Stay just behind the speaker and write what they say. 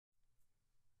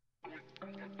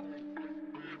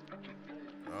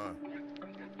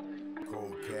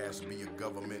Cold cash be your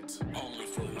government. Only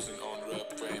frozen on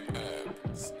rap frame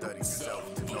app. Study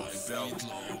self to know self.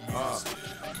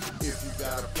 If you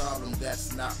got a problem,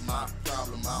 that's not my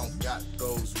problem. I don't got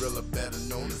those. Realer, better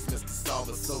known as Mr.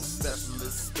 Solver. So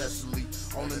specialist, especially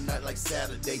on a night like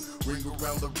Saturday. Ring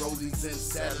around the rollies and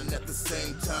Saturn at the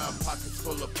same time. Pockets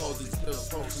full of posies, pills,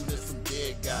 potion, and some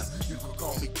dead guys. You can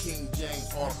call me King James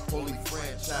or Holy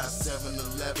Franchise.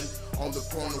 7-Eleven on the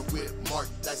corner with Mark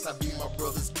Dice. I be my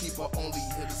brother's keeper, only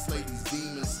here to slay these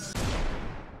demons.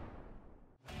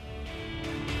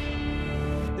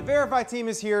 The Verify team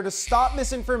is here to stop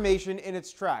misinformation in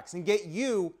its tracks and get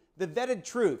you the vetted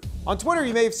truth. On Twitter,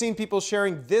 you may have seen people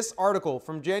sharing this article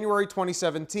from January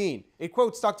 2017. It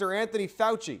quotes Dr. Anthony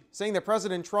Fauci, saying that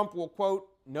President Trump will, quote,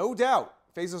 no doubt,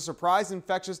 face a surprise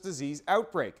infectious disease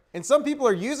outbreak. And some people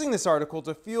are using this article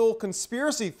to fuel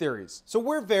conspiracy theories. So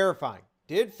we're verifying.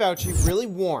 Did Fauci really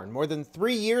warn more than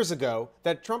 3 years ago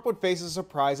that Trump would face a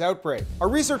surprise outbreak? Our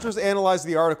researchers analyzed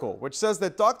the article, which says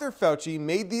that Dr. Fauci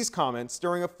made these comments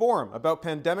during a forum about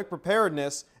pandemic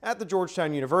preparedness at the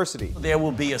Georgetown University. There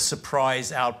will be a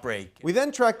surprise outbreak. We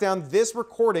then tracked down this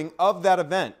recording of that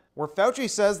event, where Fauci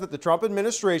says that the Trump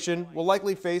administration will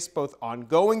likely face both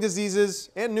ongoing diseases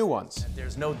and new ones.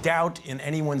 There's no doubt in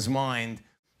anyone's mind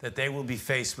that they will be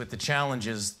faced with the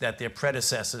challenges that their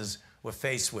predecessors were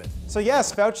faced with. So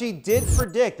yes, Fauci did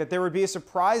predict that there would be a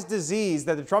surprise disease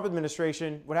that the Trump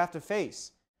administration would have to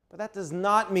face. But that does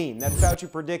not mean that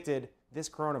Fauci predicted this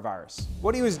coronavirus.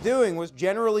 What he was doing was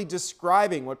generally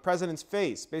describing what presidents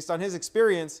face based on his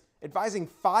experience advising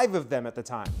 5 of them at the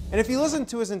time. And if you listen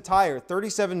to his entire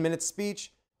 37-minute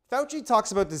speech, Fauci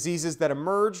talks about diseases that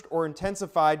emerged or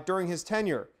intensified during his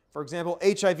tenure. For example,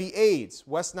 HIV/AIDS,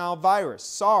 West Nile virus,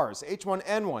 SARS,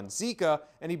 H1N1, Zika,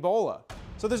 and Ebola.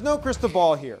 So there's no crystal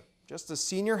ball here, just a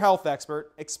senior health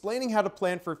expert explaining how to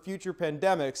plan for future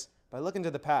pandemics by looking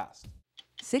to the past.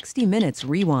 60 Minutes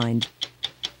Rewind.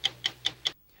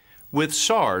 With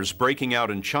SARS breaking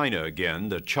out in China again,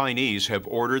 the Chinese have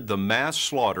ordered the mass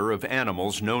slaughter of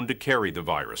animals known to carry the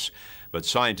virus. But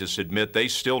scientists admit they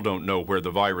still don't know where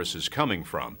the virus is coming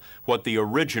from, what the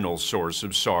original source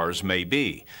of SARS may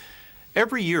be.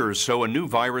 Every year or so, a new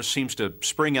virus seems to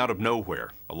spring out of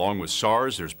nowhere. Along with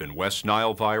SARS, there's been West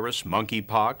Nile virus,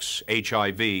 monkeypox,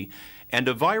 HIV, and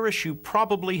a virus you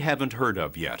probably haven't heard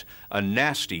of yet, a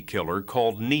nasty killer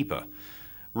called Nipah.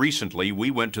 Recently, we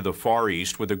went to the Far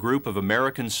East with a group of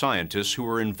American scientists who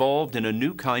are involved in a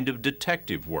new kind of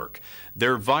detective work.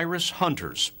 They're virus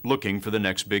hunters, looking for the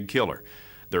next big killer.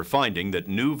 They're finding that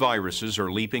new viruses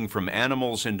are leaping from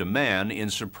animals into man in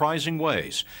surprising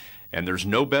ways. And there's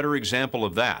no better example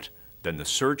of that than the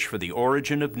search for the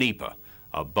origin of Nipah,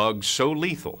 a bug so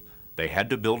lethal they had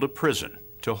to build a prison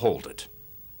to hold it.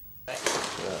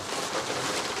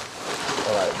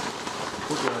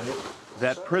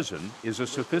 That prison is a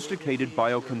sophisticated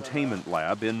biocontainment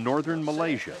lab in northern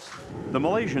Malaysia. The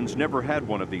Malaysians never had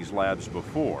one of these labs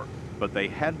before, but they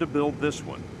had to build this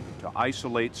one to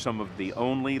isolate some of the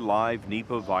only live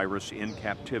Nipah virus in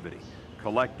captivity,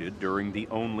 collected during the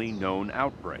only known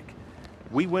outbreak.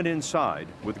 We went inside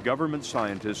with government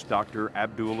scientist Dr.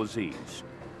 Abdul Aziz.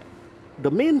 The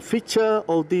main feature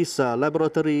of this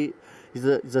laboratory is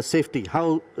the safety,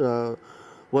 how,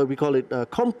 what we call it,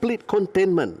 complete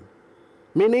containment,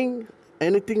 meaning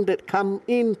anything that comes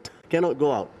in cannot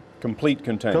go out. Complete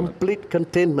containment. Complete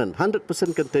containment,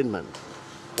 100% containment.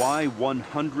 Why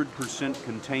 100%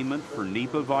 containment for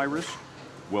Nipah virus?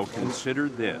 Well, consider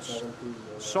this.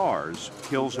 SARS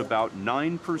kills about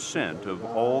 9% of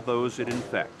all those it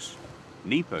infects.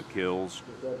 Nipah kills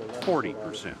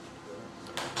 40%.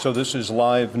 So this is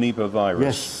live Nipah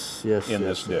virus in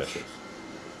this dish. Yes.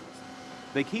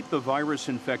 They keep the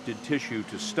virus-infected tissue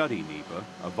to study Nipah,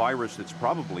 a virus that's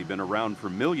probably been around for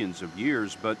millions of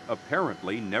years, but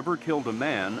apparently never killed a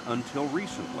man until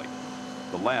recently.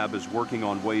 The lab is working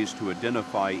on ways to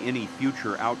identify any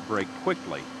future outbreak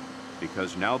quickly,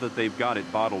 because now that they've got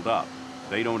it bottled up,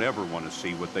 they don't ever want to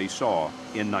see what they saw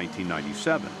in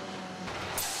 1997.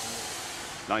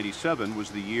 97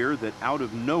 was the year that out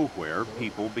of nowhere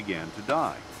people began to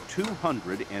die.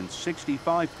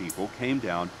 265 people came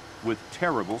down with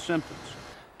terrible symptoms.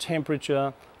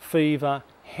 Temperature, fever,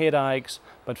 headaches,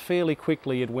 but fairly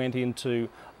quickly it went into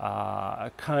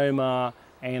a coma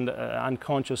and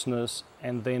unconsciousness,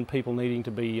 and then people needing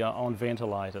to be on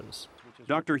ventilators.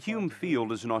 Dr. Hume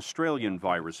Field is an Australian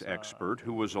virus expert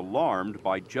who was alarmed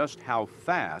by just how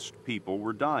fast people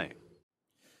were dying.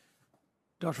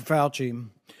 Dr. Fauci,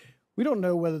 we don't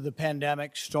know whether the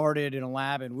pandemic started in a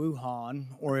lab in Wuhan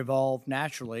or evolved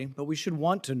naturally, but we should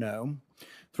want to know.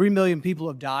 3 million people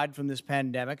have died from this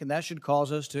pandemic, and that should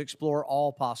cause us to explore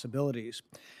all possibilities.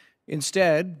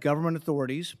 Instead, government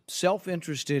authorities,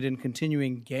 self-interested in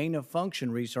continuing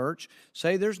gain-of-function research,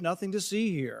 say there's nothing to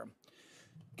see here.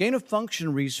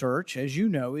 Gain-of-function research, as you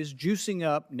know, is juicing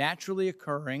up naturally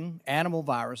occurring animal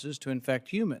viruses to infect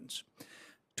humans.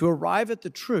 To arrive at the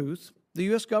truth, the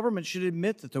U.S. government should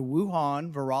admit that the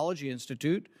Wuhan Virology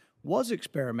Institute was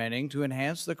experimenting to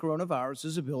enhance the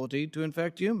coronavirus's ability to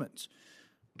infect humans.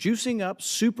 Juicing up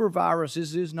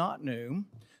superviruses is not new.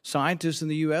 Scientists in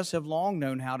the U.S. have long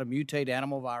known how to mutate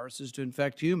animal viruses to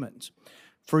infect humans.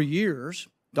 For years,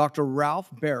 Dr. Ralph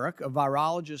Barrick, a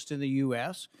virologist in the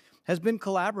U.S., has been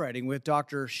collaborating with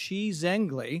Dr. Shi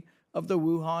Zhengli of the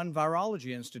Wuhan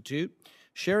Virology Institute,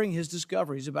 sharing his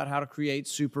discoveries about how to create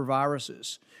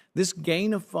superviruses. This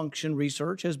gain-of-function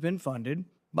research has been funded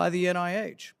by the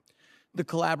NIH. The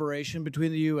collaboration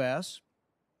between the U.S.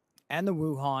 and the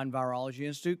Wuhan Virology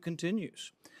Institute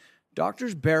continues.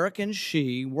 Doctors Barrick and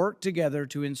Shi worked together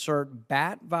to insert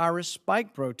bat virus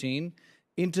spike protein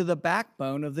into the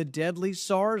backbone of the deadly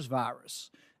SARS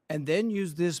virus, and then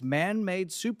use this man-made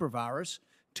supervirus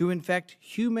to infect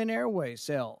human airway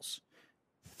cells.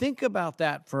 Think about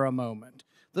that for a moment.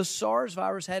 The SARS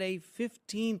virus had a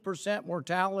 15%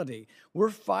 mortality. We're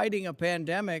fighting a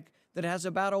pandemic that has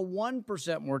about a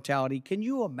 1% mortality. Can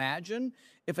you imagine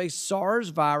if a SARS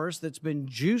virus that's been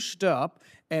juiced up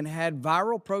and had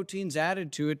viral proteins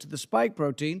added to it, to the spike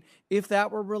protein, if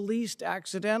that were released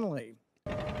accidentally?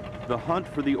 The hunt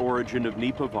for the origin of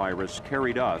Nipah virus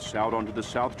carried us out onto the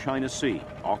South China Sea,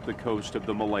 off the coast of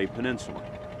the Malay Peninsula.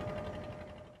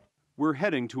 We're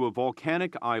heading to a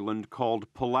volcanic island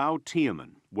called Pulau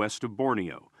Tiaman, west of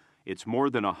Borneo. It's more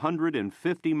than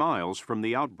 150 miles from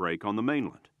the outbreak on the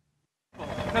mainland.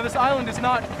 Now, this island is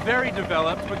not very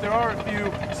developed, but there are a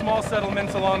few small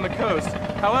settlements along the coast.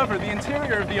 However, the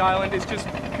interior of the island is just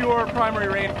pure primary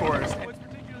rainforest.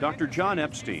 Dr. John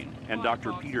Epstein and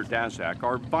Dr. Peter Daszak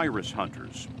are virus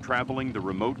hunters, traveling the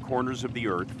remote corners of the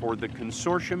Earth for the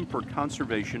Consortium for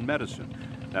Conservation Medicine.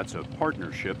 That's a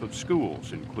partnership of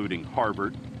schools, including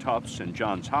Harvard, Tufts, and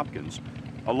Johns Hopkins,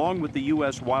 along with the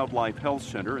U.S. Wildlife Health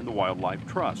Center and the Wildlife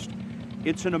Trust.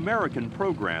 It's an American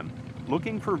program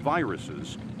looking for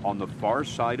viruses on the far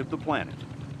side of the planet.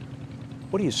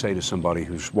 What do you say to somebody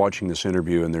who's watching this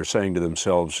interview and they're saying to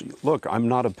themselves, look, I'm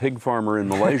not a pig farmer in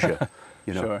Malaysia.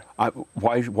 You know, Sure.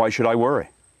 Why should I worry?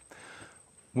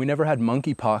 We never had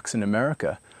monkeypox in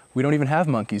America. We don't even have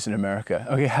monkeys in America.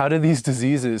 Okay, how do these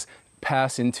diseases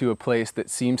pass into a place that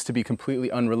seems to be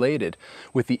completely unrelated?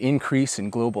 With the increase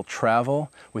in global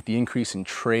travel, with the increase in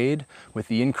trade, with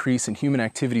the increase in human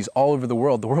activities all over the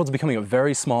world's becoming a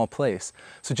very small place.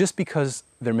 So just because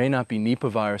there may not be Nipah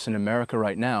virus in America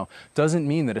right now doesn't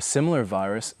mean that a similar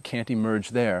virus can't emerge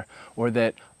there, or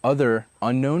that other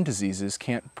unknown diseases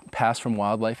can't pass from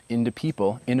wildlife into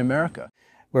people in America.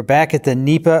 We're back at the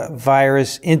Nipah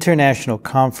Virus International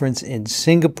Conference in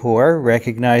Singapore,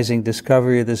 recognizing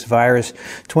discovery of this virus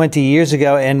 20 years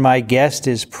ago, and my guest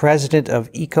is President of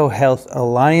EcoHealth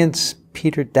Alliance,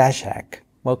 Peter Daszak.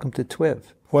 Welcome to TWIV.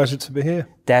 Pleasure to be here.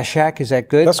 Daszak, is that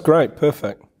good? That's great,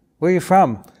 perfect. Where are you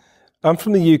from? I'm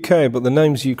from the UK, but the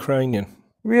name's Ukrainian.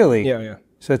 Really? Yeah.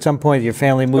 So at some point your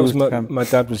family moved from... My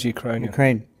dad was Ukrainian.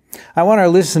 Ukraine. I want our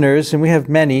listeners, and we have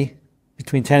many,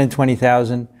 between 10 and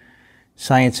 20,000,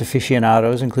 science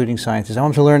aficionados, including scientists. I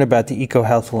want to learn about the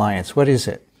EcoHealth Alliance. What is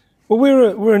it? Well,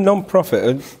 we're a non-profit,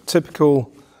 a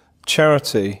typical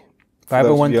charity.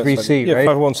 501c3, yeah, right?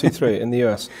 501c3 in the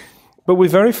US. But we're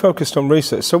very focused on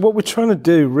research. So what we're trying to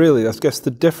do, really, I guess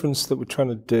the difference that we're trying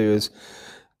to do is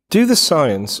do the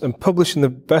science and publish in the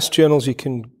best journals you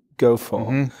can go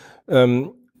for. Mm-hmm.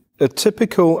 A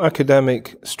typical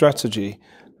academic strategy,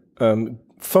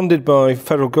 funded by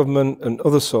federal government and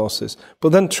other sources,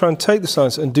 but then try and take the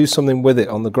science and do something with it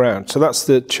on the ground. So that's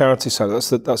the charity side. That's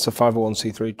the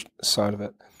 501c3 side of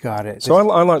it. Got it. So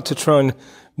I like to try and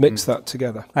mix that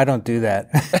together. I don't do that.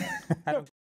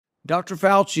 Dr.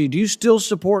 Fauci, do you still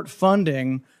support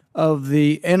funding of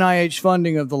the NIH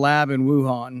funding of the lab in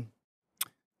Wuhan?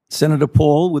 Senator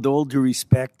Paul, with all due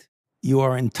respect, you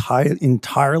are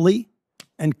entirely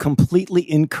and completely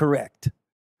incorrect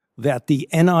that the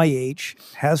NIH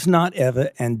has not ever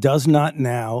and does not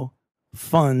now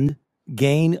fund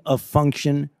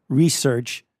gain-of-function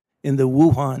research in the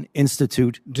Wuhan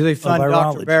Institute of Virology. Do they fund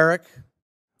Dr. Barrick?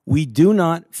 We do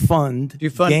not fund... Do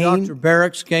you fund Dr.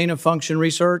 Barrick's gain-of-function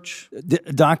research?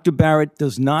 Dr. Barrett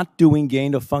does not doing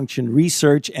gain-of-function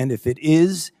research, and if it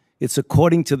is, it's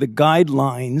according to the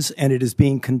guidelines, and it is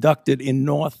being conducted in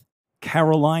North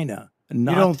Carolina.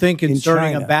 not You don't think in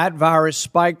inserting China. a bat virus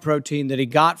spike protein that he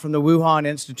got from the Wuhan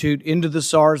Institute into the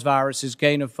SARS virus is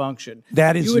gain of function?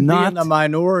 That is You would be not- in the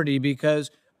minority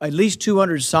because at least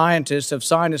 200 scientists have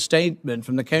signed a statement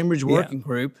from the Cambridge Working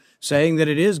Group saying that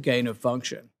it is gain of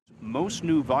function. Most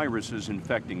new viruses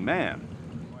infecting man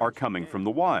are coming from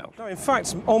the wild. No, in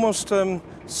fact, almost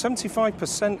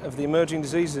 75% of the emerging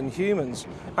diseases in humans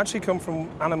actually come from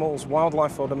animals,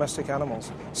 wildlife or domestic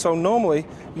animals. So normally,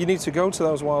 you need to go to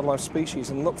those wildlife species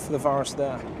and look for the virus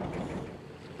there.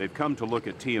 They've come to look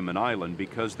at Tiamen Island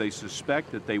because they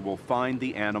suspect that they will find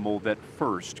the animal that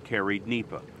first carried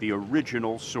Nipah, the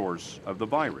original source of the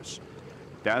virus.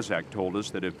 Daszak told us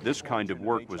that if this kind of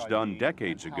work was done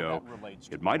decades ago,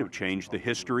 it might have changed the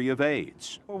history of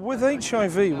AIDS. Well, with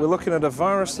HIV, we're looking at a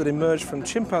virus that emerged from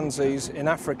chimpanzees in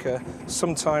Africa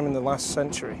sometime in the last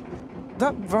century.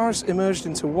 That virus emerged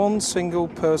into one single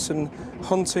person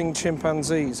hunting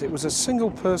chimpanzees. It was a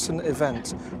single person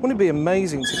event. Wouldn't it be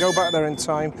amazing to go back there in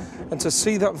time and to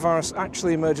see that virus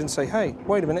actually emerge and say, hey,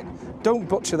 wait a minute, don't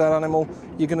butcher that animal.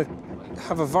 You're going to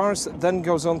have a virus that then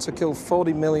goes on to kill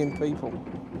 40 million people.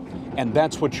 And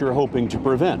that's what you're hoping to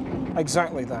prevent.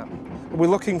 Exactly that. We're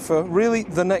looking for really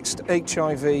the next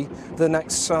HIV, the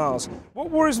next SARS. What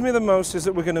worries me the most is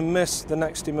that we're going to miss the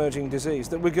next emerging disease,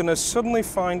 that we're going to suddenly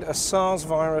find a SARS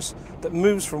virus that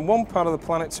moves from one part of the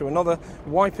planet to another,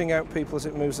 wiping out people as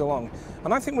it moves along.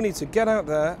 And I think we need to get out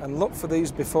there and look for these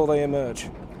before they emerge.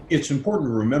 It's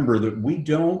important to remember that we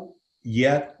don't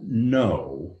yet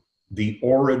know the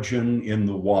origin in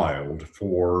the wild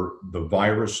for the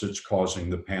virus that's causing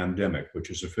the pandemic, which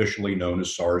is officially known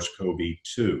as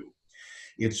SARS-CoV-2.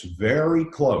 It's very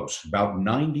close, about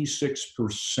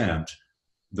 96%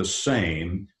 the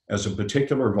same as a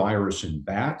particular virus in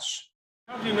bats.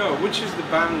 How do you know? Which is the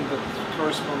band that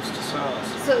corresponds to SARS?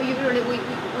 So usually we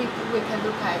can look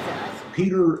at that.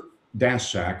 Peter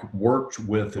Daszak worked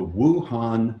with the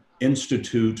Wuhan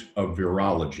Institute of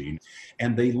Virology,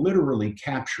 and they literally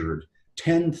captured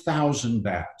 10,000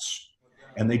 bats.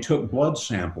 And they took blood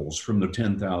samples from the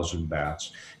 10,000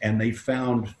 bats, and they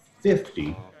found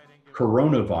 50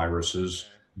 coronaviruses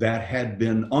that had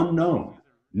been unknown.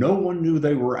 No one knew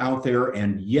they were out there,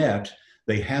 and yet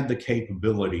they had the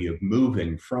capability of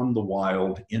moving from the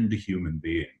wild into human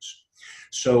beings.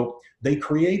 So they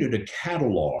created a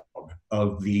catalog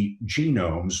of the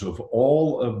genomes of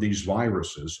all of these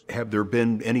viruses. Have there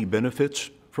been any benefits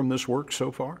from this work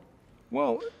so far?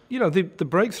 Well, you know, the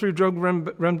breakthrough drug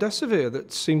remdesivir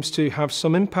that seems to have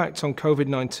some impact on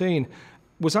COVID-19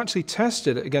 was actually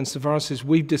tested against the viruses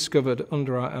we've discovered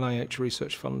under our NIH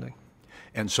research funding.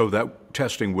 And so that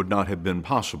testing would not have been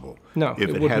possible No, if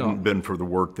it it would hadn't not. been for the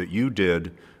work that you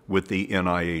did with the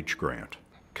NIH grant.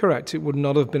 Correct, it would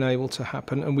not have been able to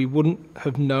happen, and we wouldn't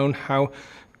have known how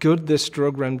good this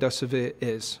drug remdesivir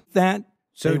is.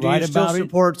 So do you still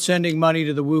support sending money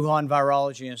to the Wuhan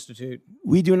Virology Institute?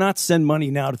 We do not send money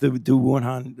now to the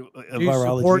Wuhan Do you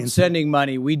Virology support Institute. sending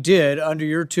money? We did under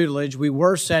your tutelage. We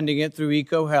were sending it through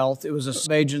EcoHealth. It was a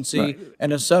sub-agency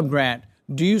and a sub-grant.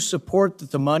 Do you support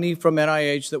that the money from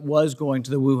NIH that was going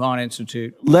to the Wuhan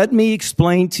Institute? Let me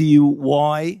explain to you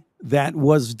why that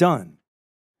was done.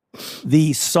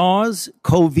 The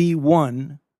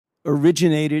SARS-CoV-1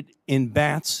 originated in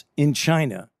bats in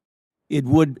China. It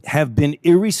would have been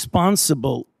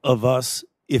irresponsible of us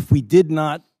if we did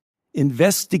not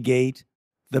investigate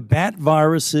the bat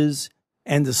viruses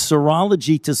and the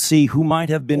serology to see who might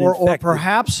have been infected. Or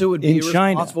perhaps it would be in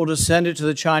China. irresponsible to send it to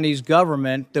the Chinese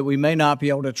government that we may not be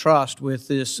able to trust with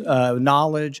this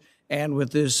knowledge and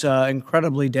with this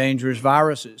incredibly dangerous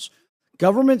viruses.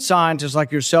 Government scientists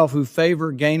like yourself who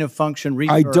favor gain-of-function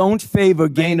research. I don't favor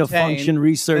gain-of-function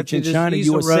research in China.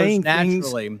 You are saying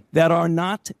things that are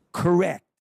not correct.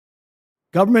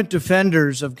 Government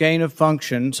defenders of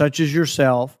gain-of-function, such as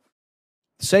yourself,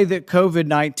 say that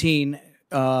COVID-19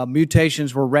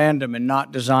 mutations were random and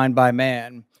not designed by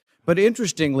man. But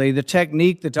interestingly, the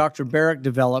technique that Dr. Barrick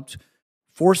developed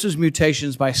forces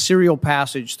mutations by serial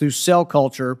passage through cell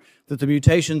culture that the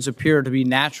mutations appear to be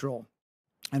natural.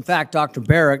 In fact, Dr.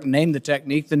 Barrick named the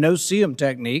technique the no-see-em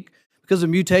technique because the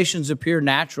mutations appear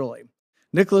naturally.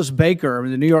 Nicholas Baker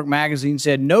in the New York Magazine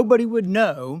said nobody would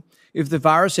know if the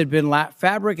virus had been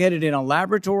fabricated in a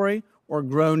laboratory or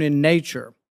grown in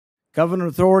nature. Government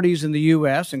authorities in the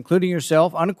U.S., including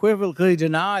yourself, unequivocally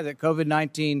deny that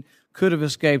COVID-19 could have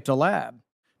escaped a lab.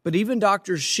 But even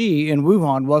Dr. Shi in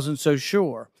Wuhan wasn't so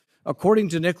sure. According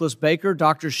to Nicholas Baker,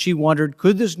 Dr. Shi wondered,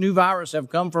 could this new virus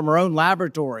have come from her own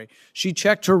laboratory? She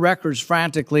checked her records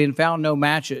frantically and found no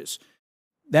matches.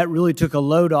 That really took a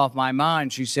load off my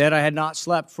mind, she said. I had not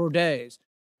slept for days.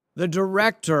 The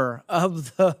director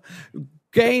of the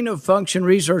gain of function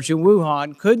research in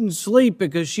Wuhan couldn't sleep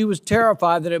because she was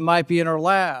terrified that it might be in her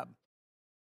lab.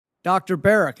 Dr.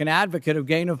 Barrick, an advocate of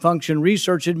gain of function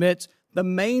research, admits the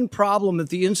main problem that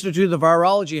the Institute of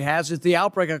Virology has is the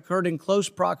outbreak occurred in close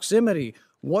proximity.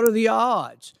 What are the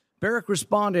odds? Barrick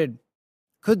responded,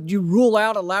 could you rule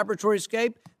out a laboratory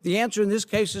escape? The answer in this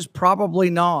case is probably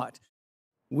not.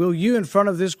 Will you, in front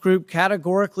of this group,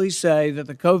 categorically say that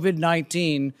the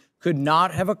COVID-19 could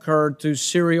not have occurred through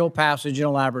serial passage in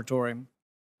a laboratory?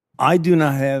 I do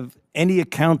not have any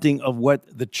accounting of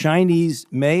what the Chinese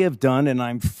may have done, and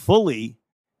I'm fully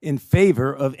in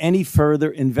favor of any further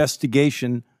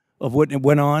investigation of what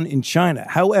went on in China.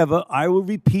 However, I will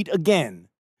repeat again,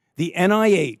 the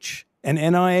NIH and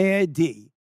NIAID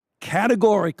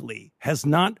categorically has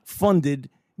not funded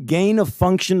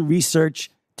gain-of-function research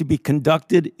to be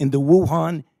conducted in the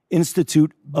Wuhan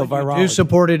Institute of Virology. You do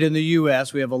support it in the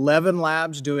U.S. We have 11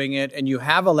 labs doing it, and you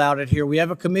have allowed it here. We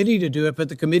have a committee to do it, but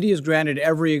the committee has granted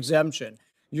every exemption.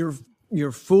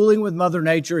 You're fooling with Mother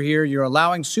Nature here. You're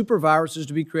allowing superviruses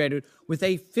to be created with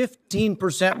a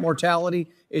 15% mortality.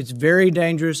 It's very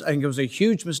dangerous. I think it was a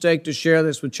huge mistake to share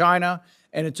this with China,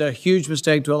 and it's a huge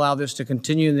mistake to allow this to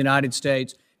continue in the United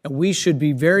States. And we should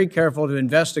be very careful to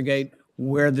investigate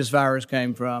where this virus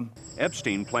came from.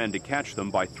 Epstein planned to catch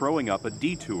them by throwing up a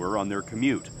detour on their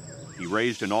commute. He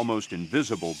raised an almost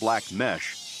invisible black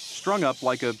mesh, strung up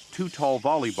like a too-tall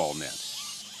volleyball net.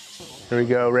 Here we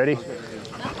go, ready?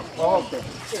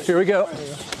 Here we go.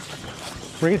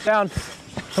 Bring it down.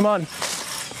 Come on.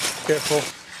 Careful.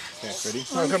 Okay, ready?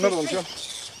 I've got another one, John.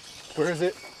 Where is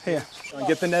it? Here.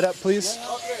 Get the net up, please.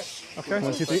 Okay.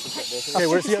 1, 2, 3. Okay,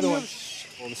 where's the other one?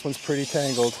 Oh, this one's pretty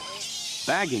tangled.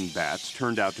 Bagging bats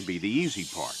turned out to be the easy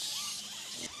part.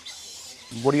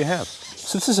 What do you have?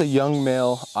 So this is a young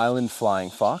male island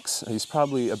flying fox. He's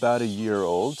probably about a year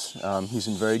old. He's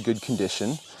in very good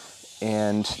condition.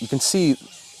 And you can see,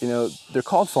 you know, they're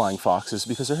called flying foxes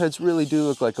because their heads really do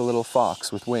look like a little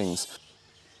fox with wings.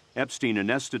 Epstein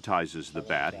anesthetizes the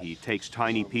bat. He takes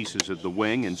tiny pieces of the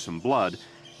wing and some blood,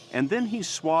 and then he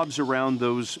swabs around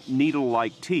those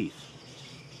needle-like teeth.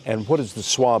 And what does the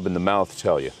swab in the mouth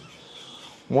tell you?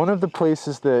 One of the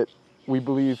places that we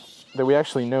believe that we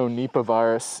actually know Nipah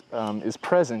virus is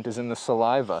present is in the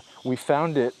saliva. We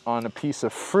found it on a piece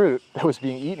of fruit that was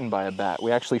being eaten by a bat.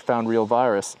 We actually found real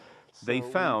virus. They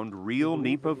found real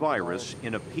Nipah virus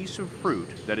in a piece of fruit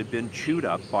that had been chewed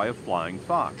up by a flying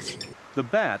fox. The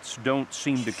bats don't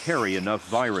seem to carry enough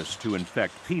virus to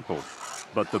infect people,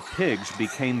 but the pigs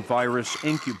became virus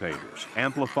incubators,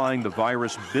 amplifying the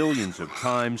virus billions of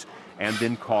times and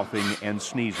then coughing and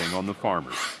sneezing on the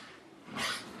farmers.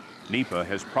 Nipah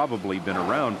has probably been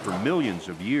around for millions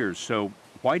of years, so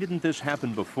why didn't this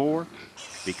happen before?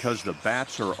 Because the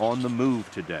bats are on the move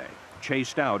today,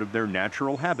 chased out of their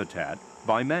natural habitat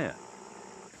by man.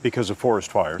 Because of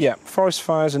forest fires? Yeah, forest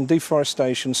fires and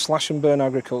deforestation, slash and burn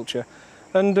agriculture.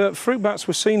 And fruit bats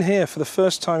were seen here for the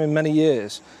first time in many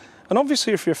years. And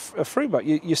obviously, if you're a fruit bat,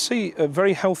 you see a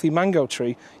very healthy mango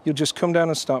tree, you'll just come down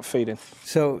and start feeding.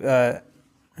 So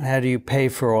how do you pay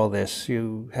for all this?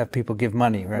 You have people give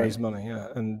money, right? Raise money, yeah.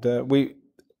 And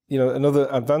another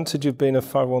advantage of being a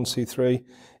 501c3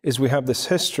 is we have this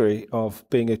history of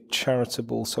being a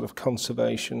charitable sort of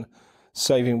conservation,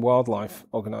 saving wildlife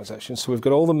organisation. So we've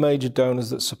got all the major donors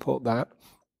that support that.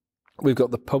 We've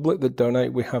got the public that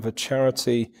donate. We have a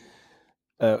charity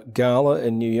gala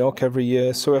in New York every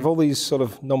year. So we have all these sort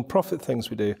of non-profit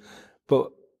things we do, but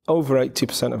over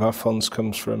 80% of our funds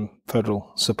comes from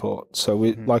federal support. So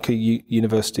we, like a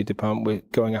university department, we're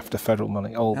going after federal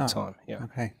money all the time. Yeah.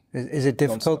 Okay. Is it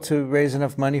difficult to raise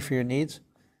enough money for your needs?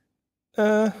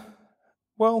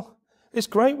 Well, it's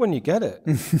great when you get it.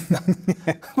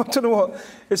 I don't know what.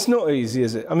 It's not easy,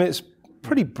 is it? I mean, it's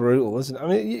pretty brutal, isn't it? I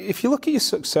mean, if you look at your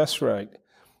success rate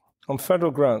on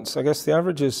federal grants, I guess the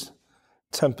average is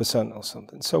 10% or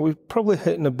something. So we're probably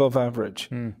hitting above average.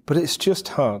 But it's just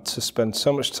hard to spend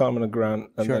so much time on a grant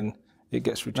and then it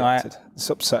gets rejected. It's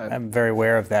upsetting. I'm very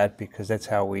aware of that because that's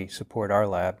how we support our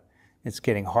lab. It's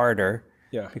getting harder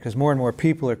because more and more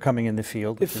people are coming in the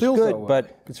field, which is good,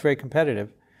 but it's very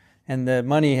competitive. And the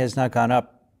money has not gone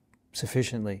up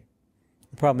sufficiently.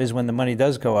 The problem is when the money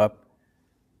does go up,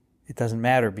 it doesn't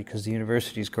matter because the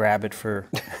universities grab it for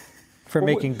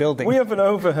making buildings. We have an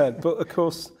overhead, but of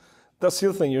course, that's the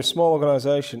other thing. You're a small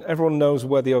organisation. Everyone knows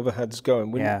where the overhead's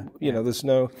going. You know, there's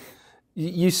no.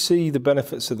 You see the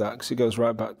benefits of that because it goes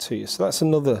right back to you. So that's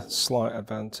another slight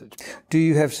advantage. Do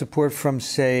you have support from,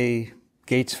 say,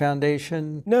 Gates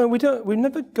Foundation? No, we don't. We've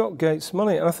never got Gates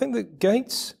money, and I think that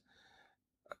Gates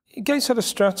had a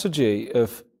strategy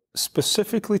of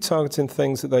specifically targeting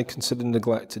things that they consider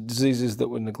neglected, diseases that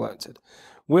were neglected.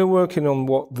 We're working on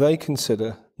what they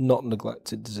consider not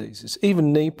neglected diseases.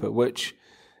 Even Nipah, which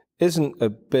isn't a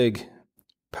big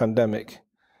pandemic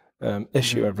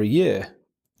issue every year,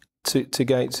 to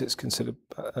Gates it's considered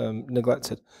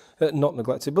neglected, not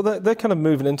neglected. But they're kind of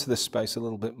moving into this space a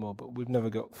little bit more, but we've never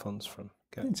got funds from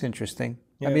Gates. It's interesting.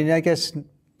 Yeah. I mean, I guess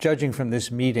judging from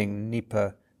this meeting,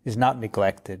 Nipah is not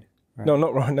neglected. Right? No,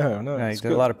 not right now. No, right.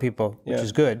 There are a lot of people, which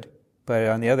is good. But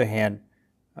on the other hand,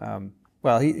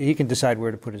 well, he can decide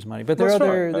where to put his money. But there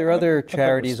are other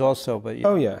charities also. But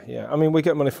oh yeah. I mean, we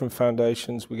get money from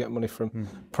foundations. We get money from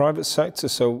private sector.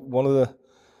 So one of the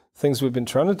things we've been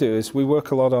trying to do is we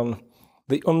work a lot on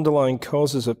the underlying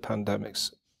causes of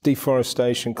pandemics: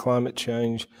 deforestation, climate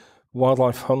change,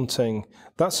 wildlife hunting.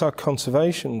 That's our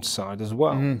conservation side as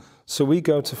well. So we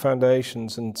go to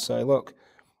foundations and say, look,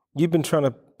 you've been trying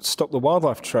to stop the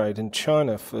wildlife trade in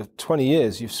China for 20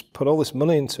 years. You've put all this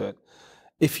money into it.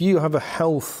 If you have a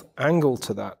health angle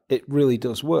to that, it really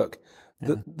does work.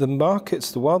 Yeah. The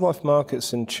markets, the wildlife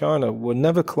markets in China were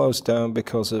never closed down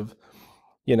because of,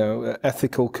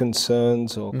 ethical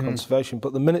concerns or conservation.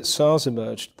 But the minute SARS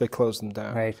emerged, they closed them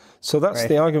down. Right. So that's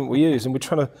the argument we use, and we're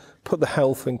trying to put the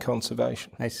health in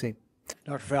conservation. I see.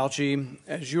 Dr. Fauci,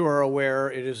 as you are aware,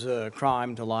 it is a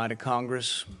crime to lie to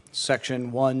Congress.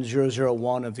 Section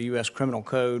 1001 of the U.S. Criminal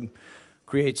Code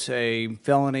creates a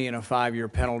felony and a 5-year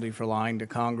penalty for lying to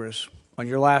Congress. On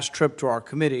your last trip to our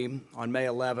committee on May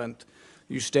 11th,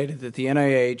 you stated that the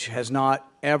NIH has not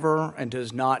ever and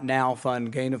does not now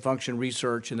fund gain-of-function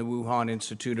research in the Wuhan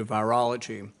Institute of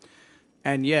Virology.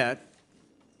 And yet,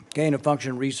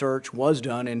 gain-of-function research was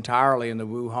done entirely in the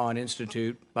Wuhan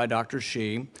Institute by Dr.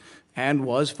 Shi and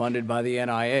was funded by the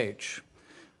NIH.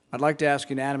 I'd like to ask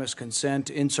unanimous consent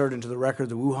to insert into the record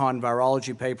the Wuhan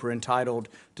virology paper entitled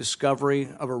Discovery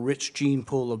of a Rich Gene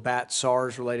Pool of Bat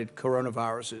SARS-Related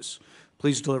Coronaviruses.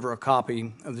 Please deliver a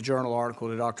copy of the journal article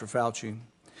to Dr. Fauci.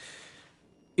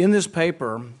 In this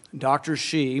paper, Dr.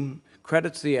 Shi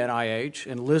credits the NIH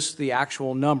and lists the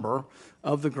actual number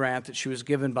of the grant that she was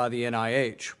given by the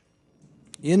NIH.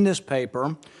 In this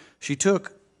paper, she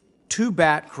took 2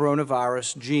 bat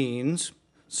coronavirus genes,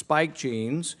 spike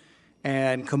genes,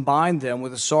 and combined them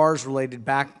with a SARS-related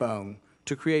backbone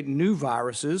to create new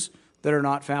viruses that are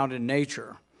not found in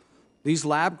nature. These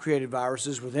lab-created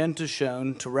viruses were then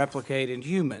shown to replicate in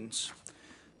humans.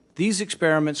 These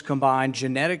experiments combined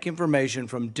genetic information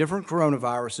from different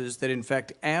coronaviruses that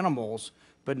infect animals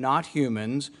but not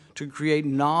humans to create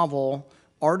novel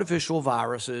artificial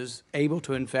viruses able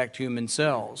to infect human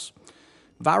cells.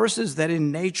 Viruses that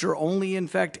in nature only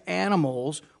infect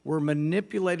animals were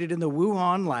manipulated in the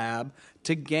Wuhan lab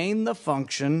to gain the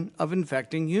function of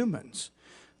infecting humans.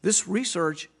 This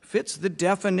research fits the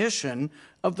definition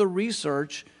of the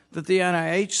research that the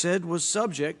NIH said was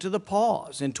subject to the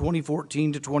pause in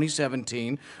 2014 to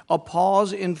 2017, a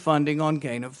pause in funding on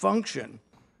gain of function.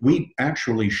 We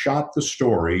actually shot the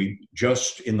story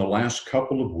just in the last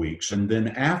couple of weeks, and then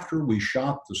after we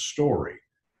shot the story,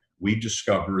 we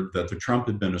discovered that the Trump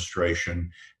administration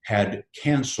had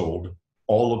canceled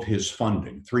all of his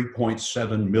funding,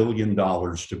 $3.7 million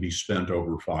to be spent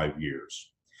over 5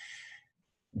 years.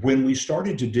 When we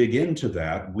started to dig into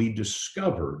that, we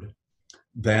discovered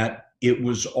that it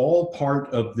was all part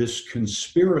of this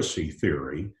conspiracy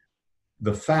theory,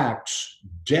 the facts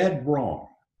dead wrong,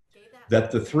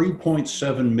 that the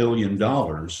 $3.7 million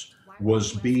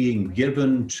was being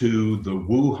given to the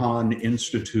Wuhan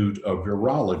Institute of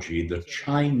Virology, the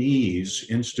Chinese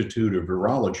Institute of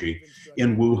Virology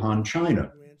in Wuhan,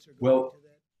 China. Well,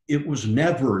 it was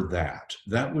never that.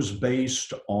 That was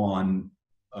based on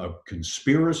a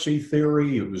conspiracy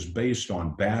theory. It was based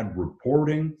on bad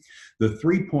reporting. The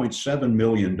 $3.7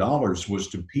 million was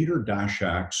to Peter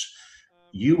Daszak's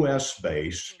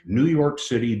US-based, New York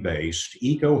City-based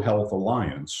EcoHealth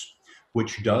Alliance,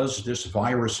 which does this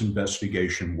virus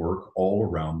investigation work all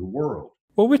around the world.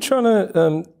 Well, we're trying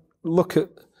to look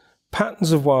at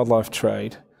patterns of wildlife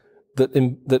trade that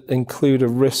include a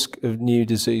risk of new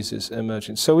diseases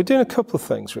emerging. So we're doing a couple of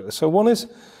things, really. So one is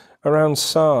around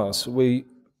SARS. We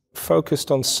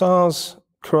focused on SARS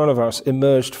coronavirus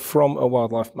emerged from a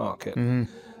wildlife market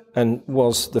and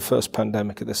was the first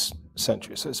pandemic of this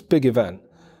century. So it's a big event.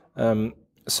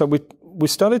 So we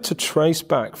started to trace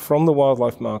back from the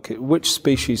wildlife market which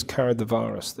species carried the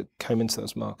virus that came into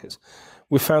those markets.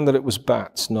 We found that it was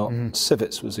bats, not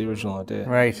civets was the original idea.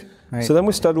 Right. So then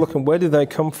we started looking, where did they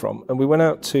come from? And we went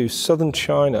out to southern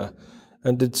China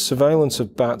and did surveillance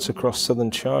of bats across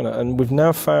southern China. And we've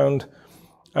now found,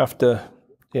 after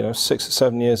 6 or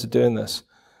 7 years of doing this,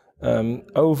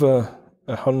 over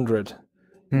 100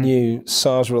 new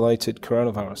SARS-related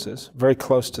coronaviruses, very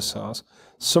close to SARS.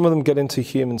 Some of them get into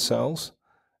human cells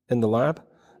in the lab.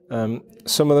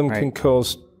 Some of them can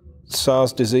cause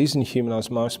SARS disease in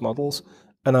humanized mouse models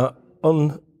and are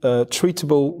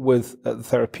treatable with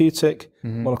therapeutic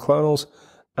monoclonals,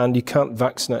 and you can't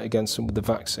vaccinate against them with the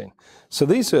vaccine. So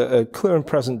these are a clear and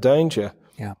present danger.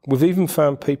 Yeah. We've even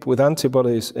found people with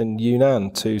antibodies in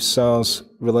Yunnan to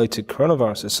SARS-related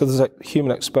coronaviruses. So there's a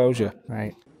human exposure.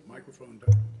 Right.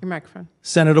 Your microphone.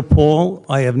 Senator Paul,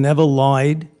 I have never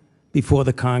lied before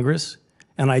the Congress,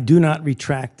 and I do not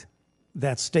retract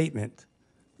that statement.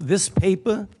 This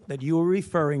paper that you were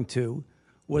referring to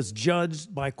was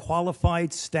judged by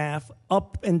qualified staff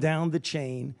up and down the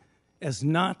chain as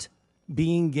not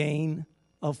being gain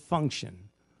of function.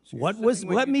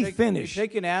 Let me finish. You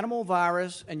take an animal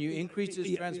virus and you increase its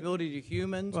transmissibility to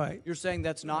humans, you're saying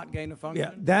that's not gain of function?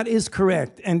 Yeah, that is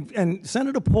correct. And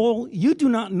Senator Paul, you do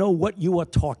not know what you are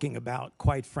talking about,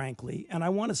 quite frankly. And I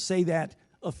want to say that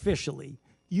officially.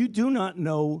 You do not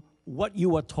know what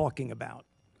you are talking about.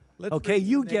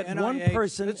 You get one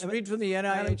person. Let's read from the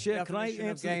NIH definition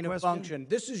of gain of function.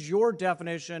 This is your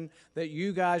definition that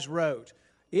you guys wrote.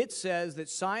 It says that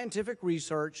scientific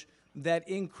research that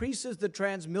increases the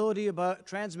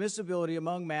transmissibility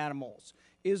among mammals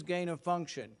is gain of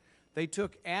function. They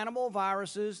took animal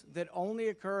viruses that only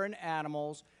occur in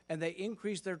animals and they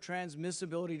increased their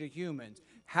transmissibility to humans.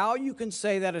 How you can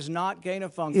say that is not gain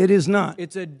of function? It is not.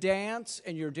 It's a dance,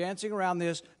 and you're dancing around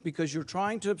this because you're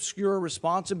trying to obscure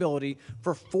responsibility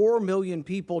for 4 million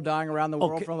people dying around the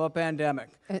world from a pandemic.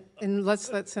 And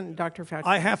let's let Dr. Fauci.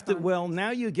 I have to, well,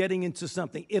 now you're getting into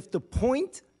something. If the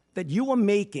point that you are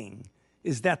making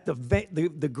is that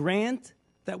the grant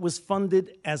that was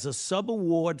funded as a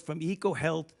sub-award from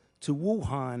EcoHealth to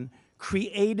Wuhan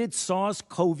created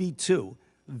SARS-CoV-2,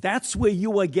 that's where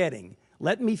you are getting.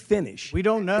 Let me finish. We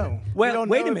don't know. Well,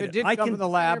 wait a minute. If it did come from the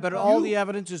lab, but all the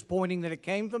evidence is pointing that it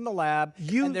came from the lab,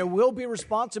 and there will be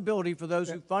responsibility for those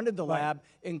who funded the lab,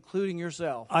 including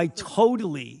yourself. I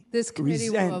totally This committee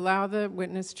will allow the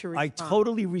witness to respond. I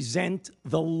totally resent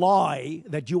the lie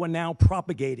that you are now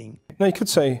propagating. Now, you could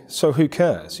say, so who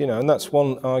cares? You know, and that's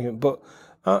one argument. But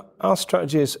our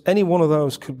strategy is any one of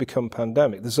those could become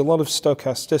pandemic. There's a lot of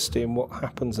stochasticity in what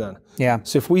happens then. Yeah.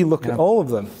 So if we look at all of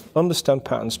them, understand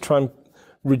patterns, try and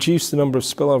reduce the number of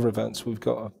spillover events, we've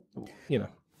got,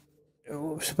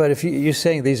 But if you're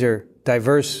saying these are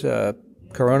diverse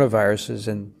coronaviruses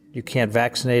and you can't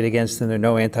vaccinate against them, there are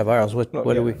no antivirals, what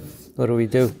do we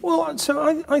do? Well,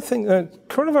 so I think that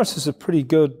coronaviruses are pretty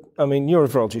good. I mean, you're a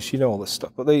virologist, you know all this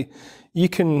stuff, but you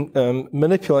can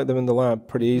manipulate them in the lab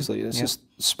pretty easily. It's just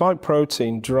spike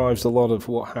protein drives a lot of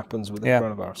what happens with the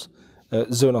coronavirus,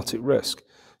 zoonotic risk.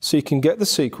 So you can get the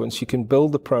sequence, you can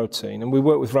build the protein, and we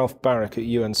work with Ralph Barrick at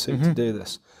UNC to do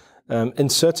this.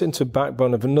 Insert it into a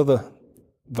backbone of another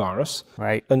virus,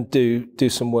 and do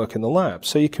some work in the lab.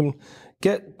 So you can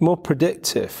get more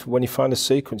predictive when you find a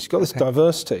sequence. You've got this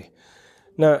diversity.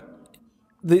 Now,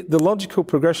 the logical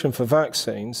progression for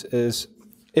vaccines is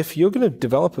if you're going to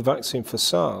develop a vaccine for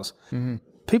SARS,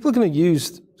 people are going to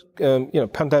use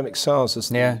pandemic SARS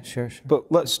as sure.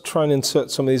 But let's try and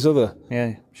insert some of these other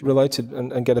related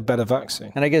and get a better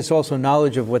vaccine. And I guess also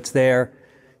knowledge of what's there.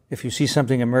 If you see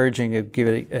something emerging, it give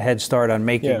it a head start on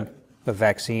making a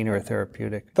vaccine or a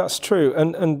therapeutic. That's true,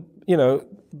 and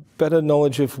better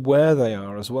knowledge of where they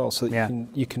are as well, so that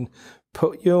you can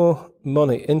put your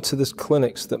money into these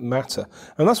clinics that matter.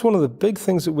 And that's one of the big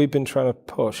things that we've been trying to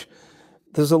push.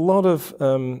 There's a lot of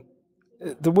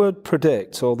the word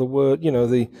predict, or the word,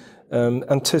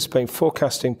 anticipating,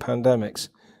 forecasting pandemics.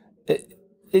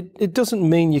 It doesn't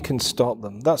mean you can stop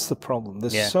them. That's the problem.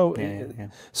 So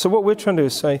what we're trying to do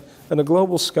is say, on a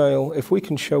global scale, if we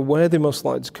can show where they're most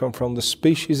likely to come from, the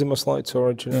species they're most likely to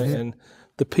originate in,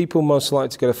 the people most likely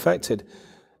to get affected,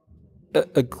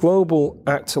 a global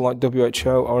actor like WHO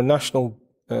or a national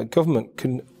government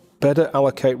can better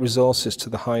allocate resources to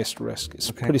the highest risk.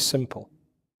 It's pretty simple.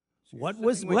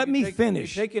 Let me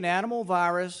finish. You take an animal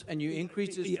virus and you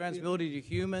increase its transmissibility to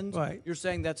humans, you're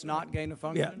saying that's not gain of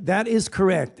function? Yeah, that is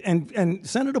correct. And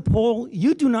Senator Paul,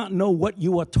 you do not know what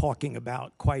you are talking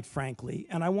about, quite frankly.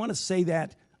 And I want to say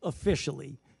that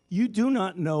officially. You do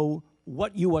not know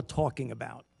what you are talking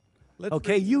about.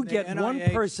 You get one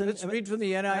person. Let's read from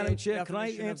the NIH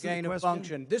definition of gain of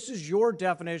function. This is your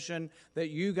definition that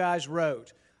you guys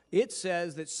wrote. It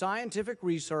says that scientific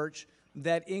research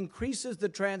that increases the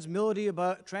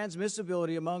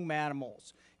transmissibility among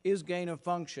mammals is gain of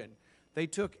function. They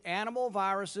took animal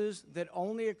viruses that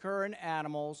only occur in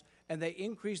animals and they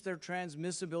increased their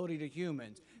transmissibility to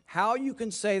humans. how you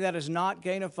can say that is not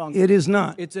gain of function. It is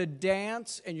not. It's a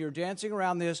dance, and you're dancing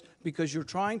around this because you're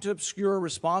trying to obscure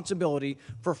responsibility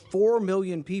for 4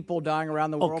 million people dying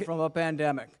around the world from a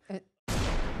pandemic.